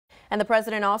And the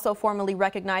president also formally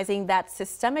recognizing that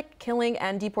systemic killing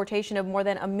and deportation of more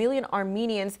than 1 million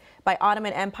Armenians by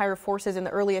Ottoman Empire forces in the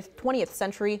early 20th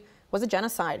century was a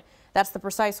genocide. That's the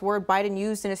precise word Biden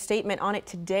used in a statement on it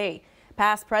today.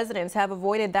 Past presidents have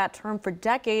avoided that term for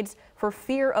decades for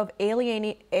fear of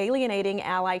alienating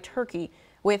ally Turkey.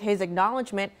 With his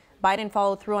acknowledgement, Biden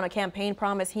followed through on a campaign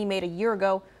promise he made a year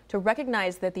ago to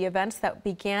recognize that the events that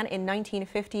began in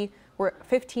 1915 were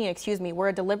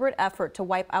a deliberate effort to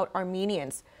wipe out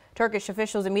Armenians. Turkish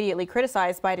officials immediately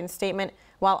criticized Biden's statement,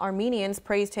 while Armenians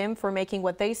praised him for making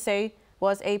what they say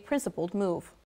was a principled move.